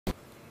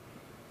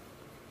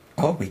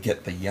Oh, we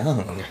get the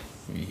young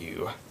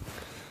view.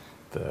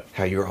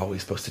 How you're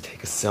always supposed to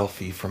take a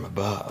selfie from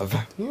above.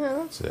 Yeah,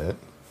 that's it.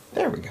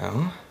 There we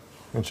go.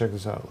 And check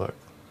this out, look.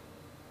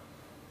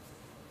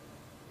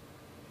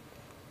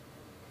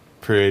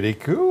 Pretty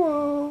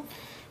cool.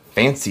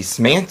 Fancy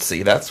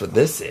smancy, that's what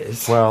this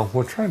is. Well,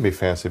 we're trying to be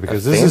fancy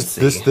because this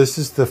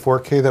is the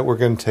 4K that we're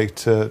going to take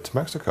to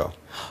Mexico.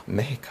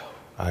 Mexico.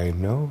 I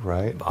know,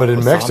 right? Vamos But in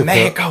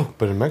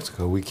a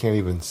Mexico, we can't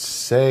even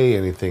say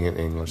anything in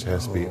English. It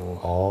has to be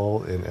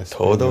all in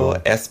Espanol. Todo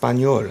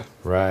español.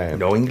 Right.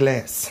 No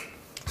inglés.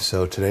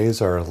 So today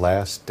is our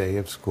last day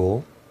of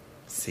school.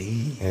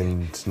 Sí.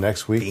 And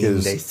next week Fin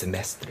de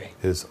semestre.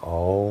 is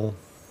all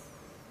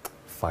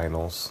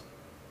finals.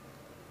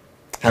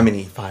 How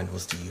many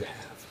finals do you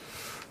have?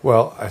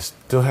 Well, I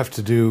still have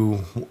to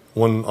do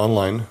one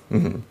online.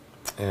 Mm-hmm.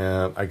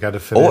 And I got to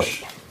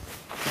finish.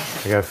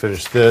 I got to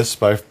finish this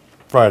by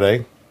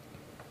Friday.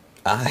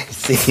 I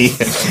see.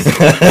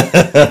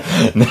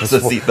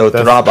 Necesito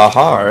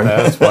trabajar.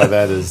 That's why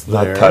that is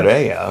there. La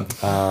tarea.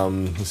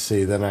 Let's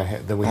see. Then we I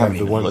have haven't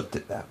the even one. looked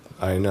at that.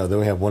 I know. Then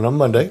we have one on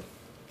Monday.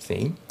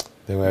 See?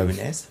 Then we have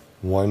Lunes.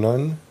 one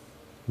on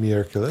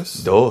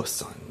miércoles.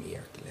 Dos on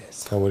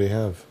miércoles. What do you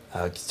have?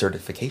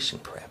 Certification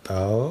prep.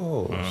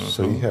 Oh,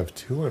 so you have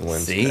two on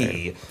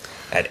Wednesday. See?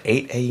 At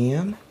 8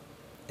 a.m.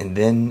 and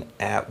then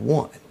at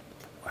 1.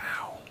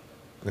 Wow.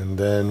 And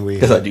then we...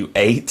 Because I do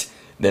 8,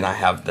 then I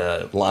have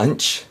the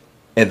lunch,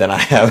 and then I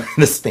have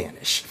the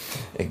Spanish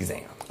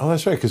exam. Oh,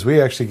 that's right, because we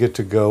actually get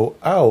to go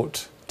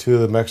out to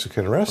the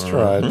Mexican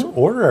restaurant,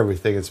 order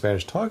everything in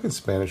Spanish, talk in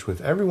Spanish with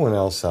everyone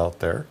else out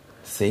there.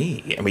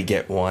 See, and we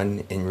get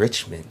one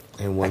enrichment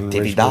And one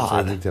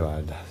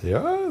actividad.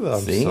 Yeah,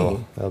 See?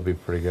 so that'll be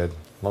pretty good.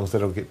 As long as I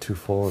don't get too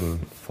full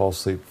and fall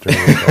asleep during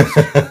the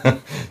class.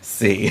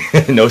 See,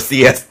 no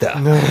siesta.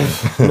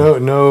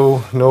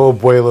 No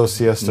abuelo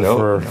siesta No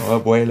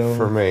abuelo.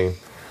 for me.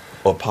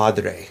 O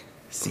padre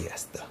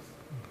siesta.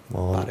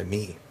 Well, Para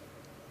me.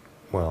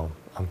 Well,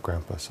 I'm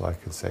grandpa, so I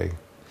can say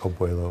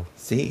abuelo.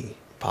 Sí,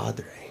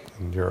 padre.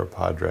 And you're a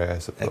padre, I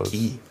suppose.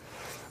 Aquí.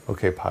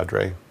 Okay,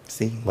 padre.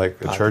 Sí. Like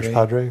a church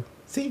padre?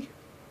 Sí.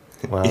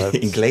 Wow, that's,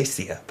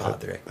 Iglesia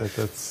padre.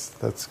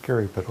 that's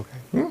scary, but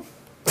okay.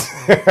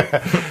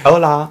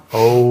 Hola.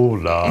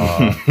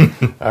 Hola.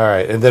 All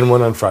right, and then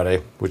one on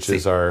Friday, which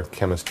is our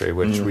chemistry,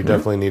 which we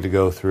definitely need to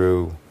go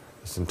through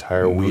this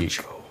entire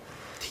week.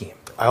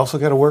 Tiempo. I also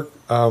got to work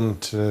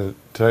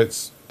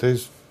today's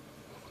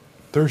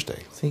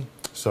Thursday. See.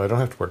 So I don't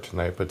have to work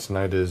tonight, but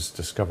tonight is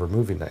Discover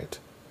Movie Night.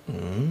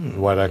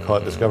 Why do I call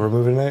it Discover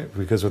Movie Night?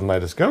 Because with my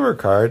Discover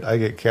card, I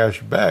get cash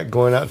back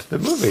going out to the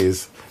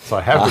movies. So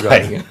I have to go.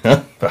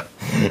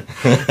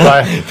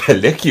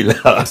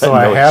 Película. So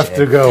I have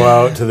to go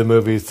out to the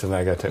movies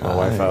tonight. I got to take my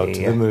wife out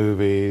to the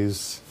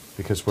movies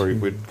because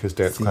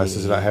dance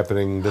classes are not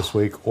happening this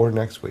week or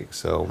next week.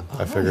 So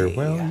I figured,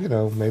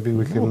 well, maybe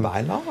we can.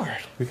 By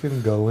Lord. We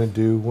can go and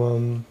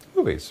do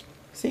movies.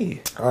 See.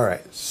 All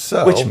right.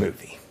 So which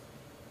movie?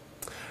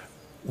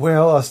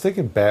 Well, I was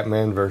thinking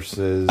Batman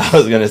versus. I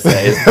was gonna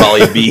say it's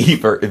probably B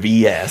for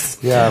VS.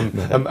 Yeah,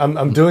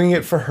 I'm doing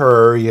it for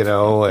her,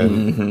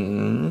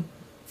 and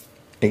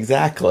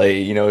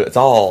exactly. It's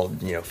all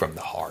from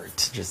the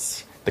heart,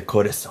 just the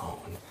corazón.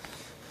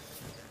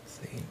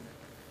 See.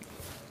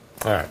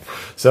 All right.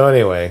 So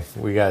anyway,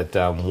 we got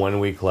 1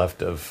 week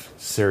left of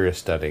serious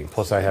studying.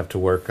 Plus, I have to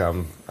work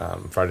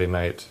Friday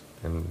night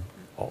and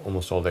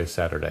almost all day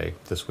Saturday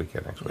this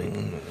weekend next week.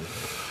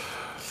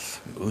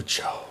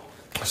 Mucho.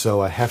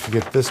 So I have to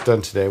get this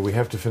done today. We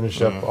have to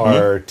finish up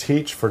our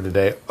teach for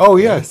today. Oh,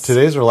 yeah. Yes.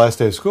 Today's our last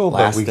day of school,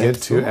 but we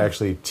get to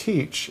actually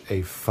teach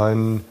a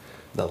fun...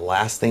 The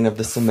last thing of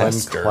the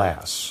semester. Fun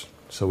class.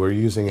 So we're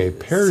using a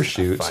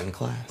parachute. A fun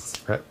class.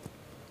 Right.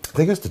 I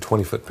think it's the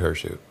 20-foot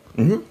parachute.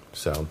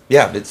 So.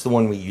 Yeah, it's the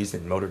one we use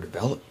in motor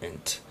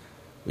development.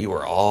 We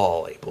were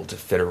all able to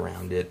fit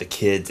around it, the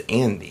kids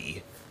and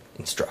the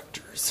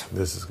instructors.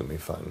 This is going to be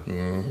fun.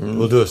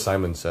 We'll do a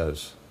Simon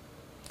Says.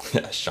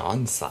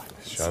 Shawn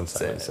Simon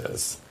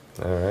says.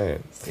 All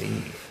right.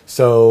 See.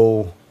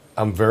 So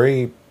I'm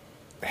very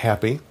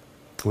happy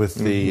with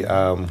the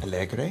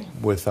Alegre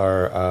with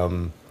our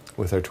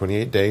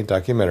 28-day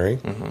documentary.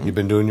 You've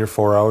been doing your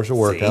 4 hours of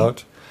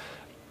workout.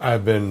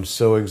 I've been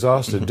so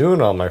exhausted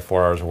doing all my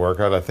 4 hours of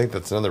workout. I think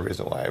that's another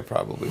reason why I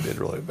probably did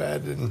really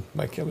bad in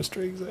my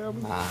chemistry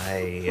exam.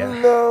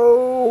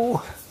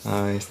 No.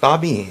 Está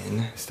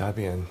bien. Está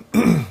bien.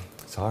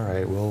 It's all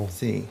right. We'll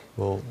see.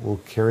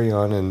 We'll carry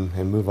on and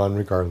move on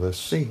regardless.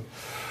 See.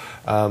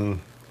 So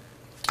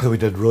we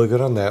did really good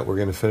on that. We're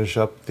going to finish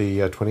up the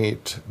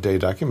 28-day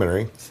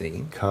documentary.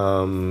 See.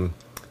 Come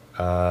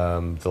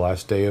the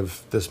last day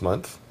of this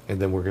month, and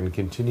then we're going to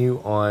continue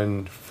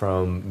on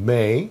from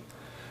May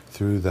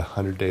through the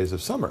 100 days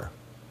of summer.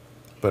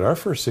 But our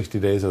first 60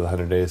 days of the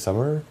 100 days of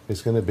summer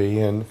is going to be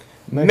in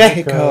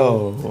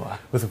Mexico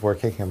with a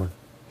 4K camera.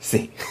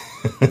 See.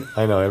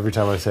 I know. Every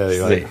time I say that,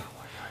 you're like,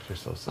 you're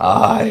so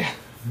sorry.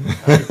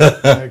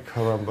 Ay,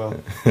 caramba.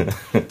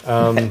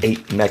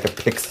 8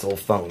 megapixel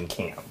phone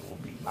cam will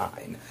be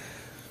mine.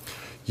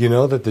 You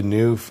know that the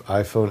new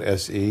iPhone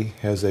SE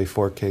has a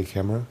 4K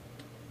camera,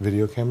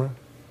 video camera.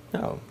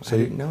 No, So I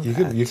didn't know you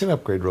that. can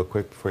upgrade real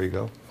quick before you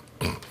go.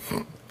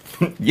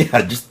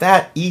 Yeah, just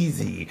that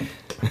easy.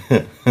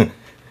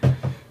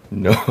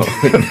 No,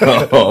 It's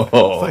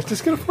no. like,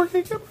 just get a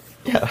 4K camera.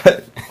 Yeah,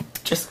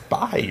 just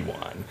buy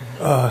one.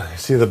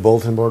 See the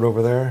bulletin board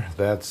over there?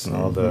 That's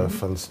all the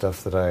fun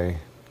stuff that I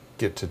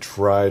get to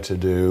try to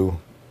do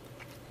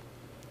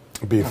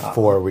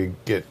before we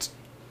get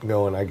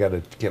going. I got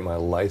to get my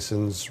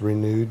license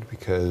renewed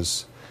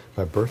because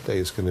my birthday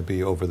is going to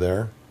be over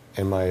there,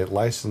 and my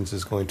license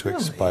is going to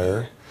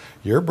expire.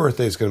 Your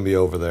birthday is going to be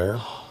over there.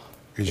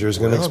 Is yours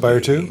going to expire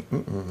too?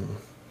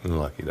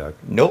 Lucky duck.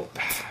 Nope.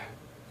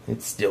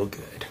 It's still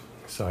good.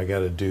 So I got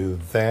to do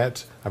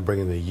that. I'm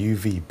bringing the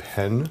UV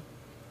pen.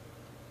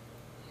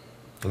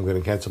 I'm going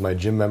to cancel my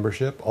gym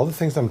membership. All the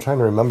things I'm trying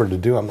to remember to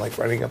do, I'm like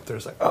writing up there.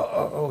 It's like,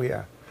 oh,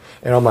 yeah.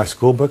 And all my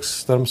school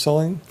books that I'm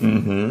selling.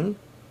 Mm-hmm.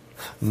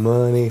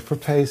 Money for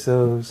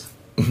pesos.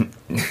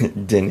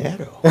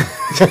 Dinero.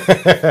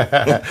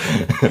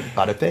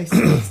 Para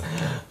pesos.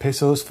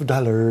 Pesos for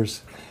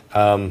dollars.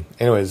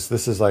 Anyways,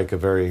 this is like a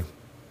very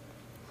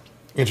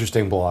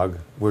interesting blog.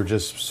 We're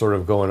just sort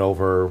of going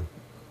over,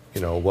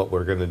 what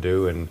we're going to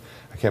do. And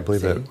I can't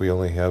believe that we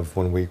only have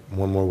one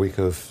more week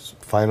of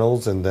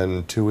finals and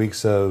then 2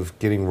 weeks of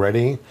getting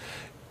ready.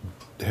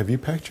 Have you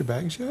packed your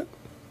bags yet?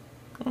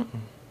 Mm-mm.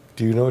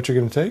 Do you know what you're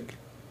going to take?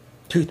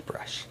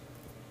 Toothbrush.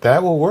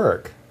 That will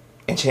work.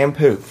 And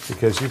shampoo.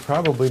 Because you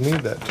probably need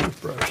that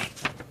toothbrush.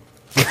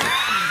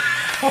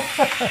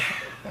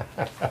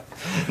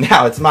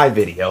 Now it's my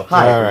video.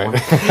 Hi, All everyone.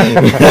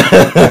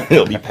 right.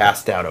 It'll be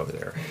passed out over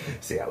there.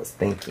 See, I was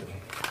thinking.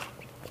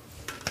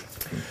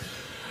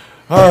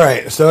 All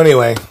right. So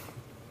anyway,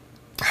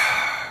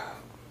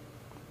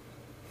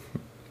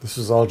 this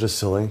is all just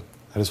silly.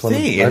 I just want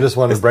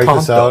to break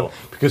this out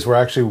because we're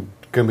actually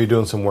going to be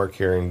doing some work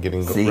here and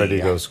getting ready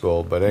to go to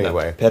school. But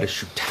anyway,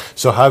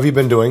 so how have you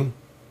been doing?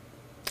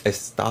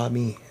 Está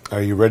bien.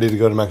 Are you ready to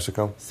go to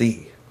Mexico?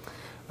 Sí.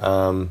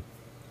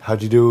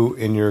 How'd you do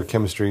in your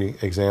chemistry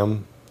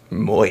exam?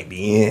 Muy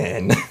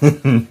bien.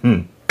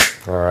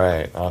 All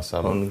right,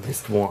 awesome. Only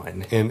missed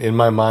one. In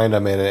my mind, I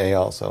made an A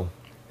also.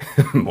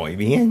 Muy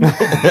bien.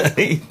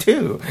 Me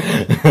too.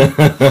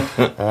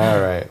 All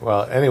right.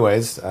 Well,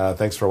 anyways,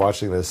 thanks for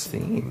watching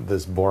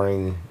this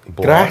boring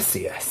blog.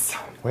 Gracias.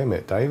 Wait a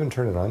minute. Did I even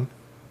turn it on?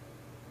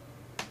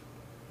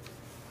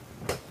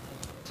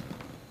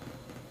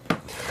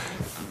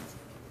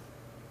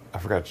 I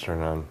forgot to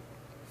turn it on.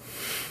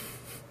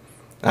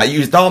 I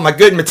used all my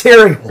good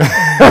material.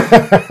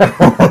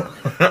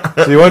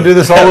 So you want to do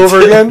this all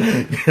over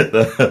again?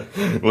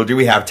 Well, do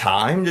we have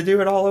time to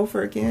do it all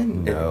over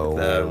again?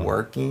 No.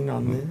 Working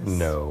on this?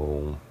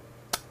 No.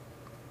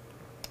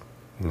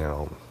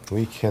 No,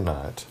 we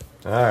cannot.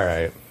 All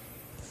right.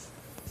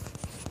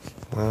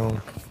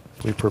 Well,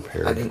 we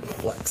prepared. I didn't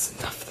flex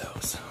enough, though.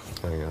 So.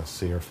 Oh, yeah.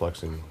 See your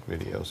flexing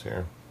videos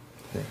here.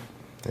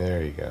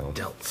 There you go.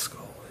 Delt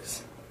skull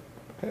is.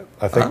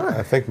 I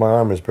think my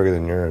arm is bigger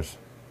than yours.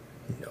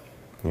 No.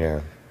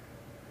 Yeah.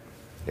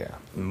 Yeah.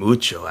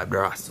 Mucho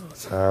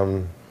abrazos.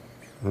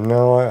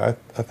 No,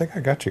 I think I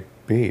got you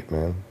beat,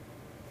 man.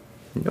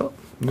 Nope.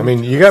 I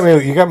mean, you got me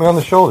on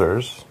the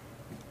shoulders.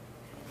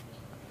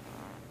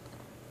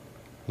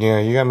 Yeah,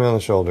 you got me on the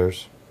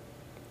shoulders.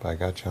 But I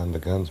got you on the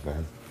guns,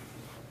 man.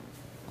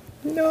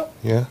 Nope.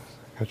 Yeah,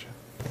 I got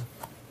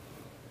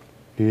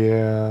you.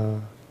 Yeah.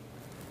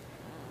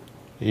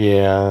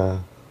 Yeah,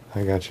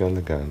 I got you on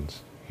the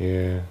guns.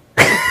 Yeah.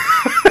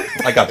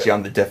 I got you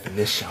on the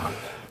definition.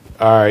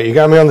 All right, you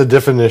got me on the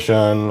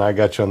definition. I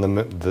got you on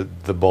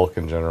the bulk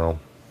in general.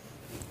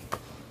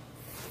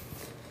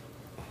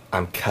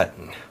 I'm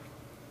cutting.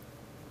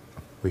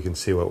 We can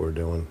see what we're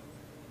doing.